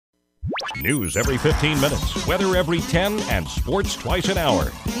News every 15 minutes, weather every 10, and sports twice an hour.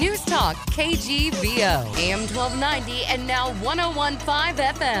 Newstalk, KGVO, AM 1290 and now 101.5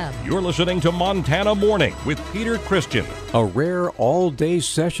 FM. You're listening to Montana Morning with Peter Christian. A rare all-day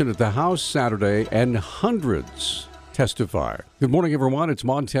session at the House Saturday, and hundreds testify. Good morning, everyone. It's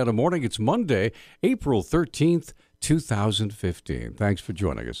Montana Morning. It's Monday, April 13th, 2015. Thanks for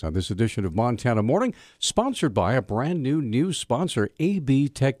joining us on this edition of Montana Morning, sponsored by a brand new news sponsor, AB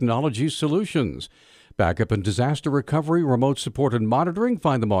Technology Solutions. Backup and disaster recovery, remote support and monitoring.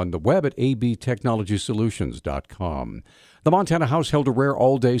 Find them on the web at abtechnologysolutions.com. The Montana House held a rare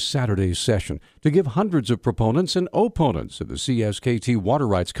all-day Saturday session to give hundreds of proponents and opponents of the CSKT Water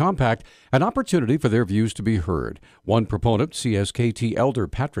Rights Compact an opportunity for their views to be heard. One proponent, CSKT Elder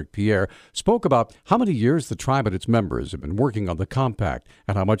Patrick Pierre, spoke about how many years the tribe and its members have been working on the compact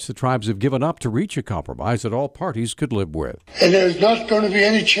and how much the tribes have given up to reach a compromise that all parties could live with. And there's not going to be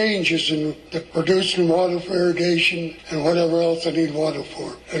any changes in the producing water for irrigation and whatever else they need water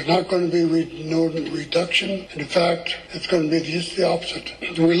for. There's not going to be no reduction. In fact, it's going to be just the opposite.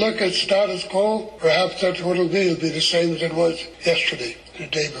 If we look at status quo, perhaps that's what it'll be. It'll be the same as it was yesterday, the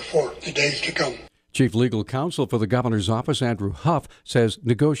day before, the days to come. Chief Legal Counsel for the Governor's Office, Andrew Huff, says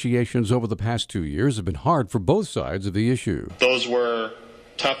negotiations over the past 2 years have been hard for both sides of the issue. Those were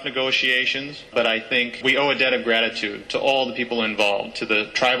tough negotiations, but I think we owe a debt of gratitude to all the people involved, to the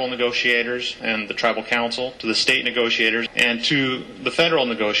tribal negotiators and the tribal council, to the state negotiators, and to the federal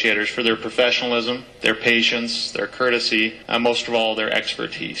negotiators for their professionalism, their patience, their courtesy, and most of all, their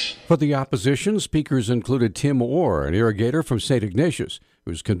expertise. For the opposition, speakers included Tim Orr, an irrigator from St. Ignatius,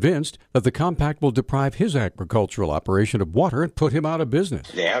 who's convinced that the compact will deprive his agricultural operation of water and put him out of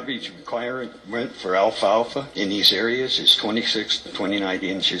business. The average requirement for alfalfa in these areas is 26 to 29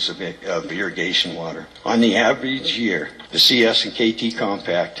 inches of irrigation water. On the average year, the CSKT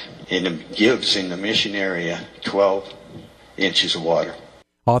compact gives in the mission area 12 inches of water.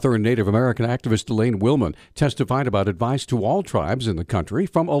 Author and Native American activist Elaine Willman testified about advice to all tribes in the country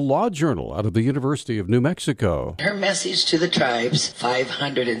from a law journal out of the University of New Mexico. Her message to the tribes,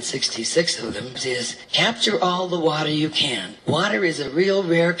 566 of them, is capture all the water you can. Water is a real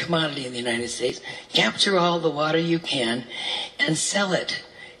rare commodity in the United States. Capture all the water you can and sell it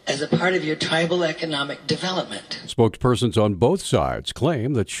as a part of your tribal economic development. Spokespersons on both sides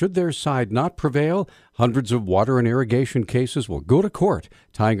claim that should their side not prevail, hundreds of water and irrigation cases will go to court,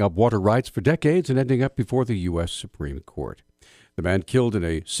 tying up water rights for decades and ending up before the U.S. Supreme Court. The man killed in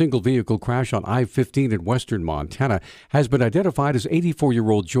a single-vehicle crash on I-15 in western Montana has been identified as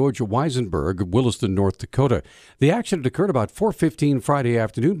 84-year-old George Weisenberg of Williston, North Dakota. The accident occurred about 4:15 Friday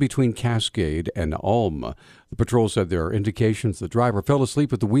afternoon between Cascade and Ulm. The patrol said there are indications the driver fell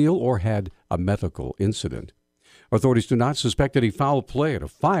asleep at the wheel or had a medical incident. Authorities do not suspect any foul play at a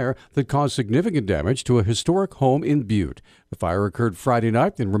fire that caused significant damage to a historic home in Butte. The fire occurred Friday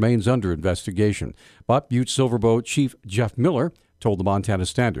night and remains under investigation. But Butte Silverbow Chief Jeff Miller told the Montana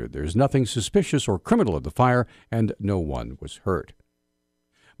Standard there's nothing suspicious or criminal in the fire and no one was hurt.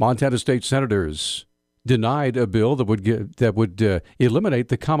 Montana state senators denied a bill that would eliminate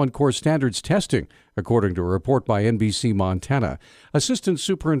the Common Core Standards testing, according to a report by NBC Montana. Assistant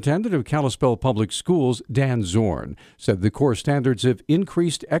Superintendent of Kalispell Public Schools, Dan Zorn, said the core standards have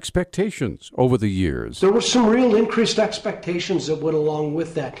increased expectations over the years. There were some real increased expectations that went along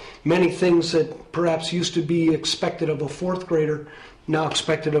with that. Many things that perhaps used to be expected of a fourth grader, now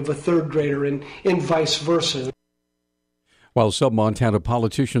expected of a third grader, and vice versa. While some Montana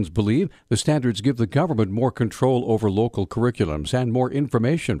politicians believe the standards give the government more control over local curriculums and more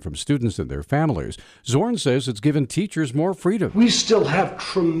information from students and their families, Zorn says it's given teachers more freedom. We still have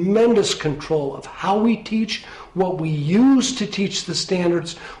tremendous control of how we teach, what we use to teach the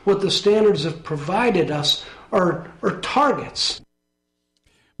standards. What the standards have provided us are targets.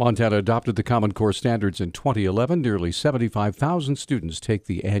 Montana adopted the Common Core Standards in 2011. Nearly 75,000 students take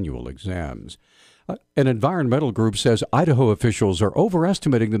the annual exams. An environmental group says Idaho officials are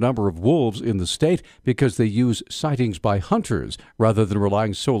overestimating the number of wolves in the state because they use sightings by hunters rather than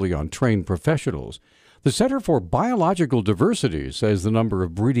relying solely on trained professionals. The Center for Biological Diversity says the number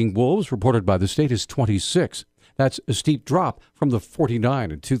of breeding wolves reported by the state is 26. That's a steep drop from the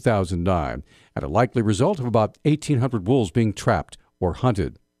 49 in 2009, and a likely result of about 1,800 wolves being trapped or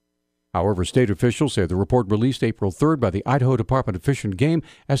hunted. However, state officials say the report released April 3rd by the Idaho Department of Fish and Game,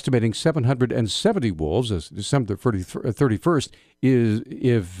 estimating 770 wolves as December 31st,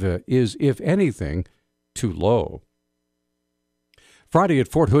 is, if anything, too low. Friday at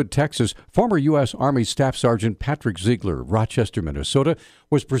Fort Hood, Texas, former U.S. Army Staff Sergeant Patrick Ziegler of Rochester, Minnesota,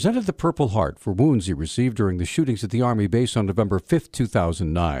 was presented the Purple Heart for wounds he received during the shootings at the Army base on November 5,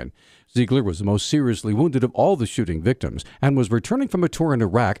 2009. Ziegler was the most seriously wounded of all the shooting victims and was returning from a tour in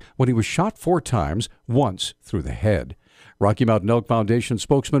Iraq when he was shot 4 times, once through the head. Rocky Mountain Elk Foundation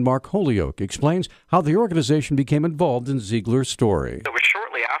spokesman Mark Holyoke explains how the organization became involved in Ziegler's story. It was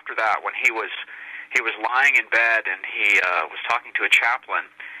shortly after that when he was lying in bed and he was talking to a chaplain,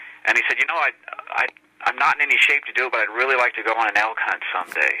 and he said, I'm not in any shape to do it, but I'd really like to go on an elk hunt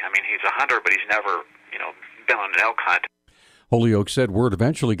someday. I mean, he's a hunter, but he's never, been on an elk hunt. Holyoke said word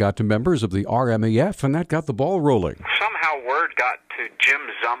eventually got to members of the RMEF, and that got the ball rolling. Somehow word got to Jim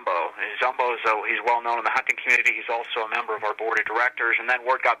Zumbo. Zumbo, he's well known in the hunting community. He's also a member of our board of directors. And then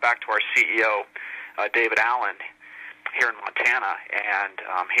word got back to our CEO, David Allen, here in Montana, and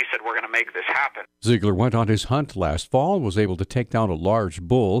he said, we're going to make this happen. Ziegler went on his hunt last fall and was able to take down a large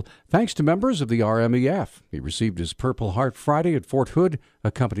bull thanks to members of the RMEF. He received his Purple Heart Friday at Fort Hood,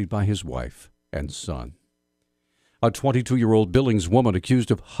 accompanied by his wife and son. A 22-year-old Billings woman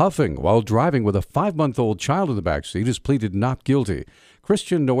accused of huffing while driving with a 5-month-old child in the backseat has pleaded not guilty.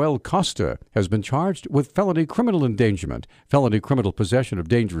 Christian Noel Costa has been charged with felony criminal endangerment, felony criminal possession of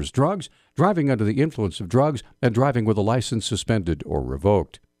dangerous drugs, driving under the influence of drugs, and driving with a license suspended or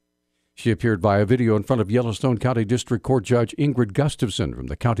revoked. She appeared via video in front of Yellowstone County District Court Judge Ingrid Gustafson from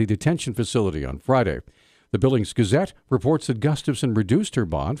the county detention facility on Friday. The Billings Gazette reports that Gustafson reduced her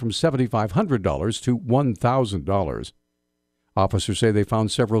bond from $7,500 to $1,000. Officers say they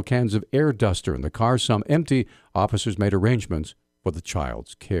found several cans of air duster in the car, some empty. Officers made arrangements for the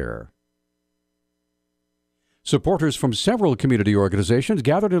child's care. Supporters from several community organizations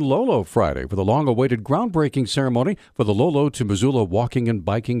gathered in Lolo Friday for the long-awaited groundbreaking ceremony for the Lolo to Missoula Walking and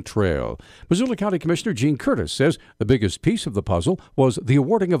Biking Trail. Missoula County Commissioner Gene Curtis says the biggest piece of the puzzle was the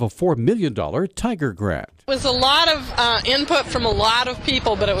awarding of a $4 million Tiger Grant. It was a lot of input from a lot of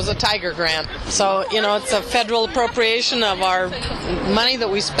people, but it was a Tiger Grant. So, it's a federal appropriation of our money that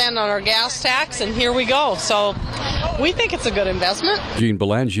we spend on our gas tax, and here we go. So we think it's a good investment. Jean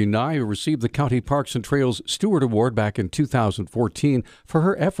Belangi Nye, who received the County Parks and Trails Steward Award back in 2014 for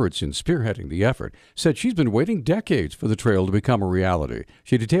her efforts in spearheading the effort, said she's been waiting decades for the trail to become a reality.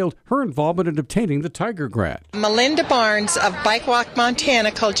 She detailed her involvement in obtaining the Tiger Grant. Melinda Barnes of Bike Walk,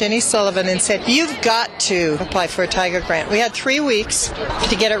 Montana called Jenny Sullivan and said, you've got to apply for a Tiger Grant. We had 3 weeks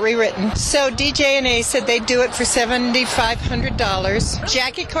to get it rewritten. So DJ&A said they'd do it for $7,500.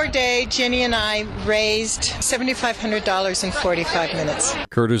 Jackie Corday, Jenny, and I raised $7,500 in 45 minutes.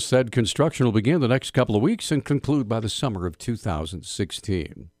 Curtis said construction will begin the next couple of weeks and conclude by the summer of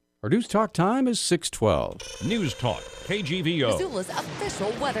 2016. Our News Talk time is 6:12. News Talk, KGVO. Missoula's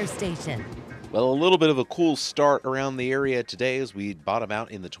official weather station. Well, a little bit of a cool start around the area today as we bottom out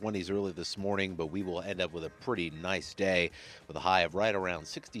in the 20s early this morning, but we will end up with a pretty nice day with a high of right around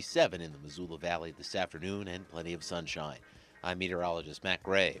 67 in the Missoula Valley this afternoon and plenty of sunshine. I'm meteorologist Matt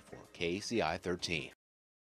Gray for KCI 13.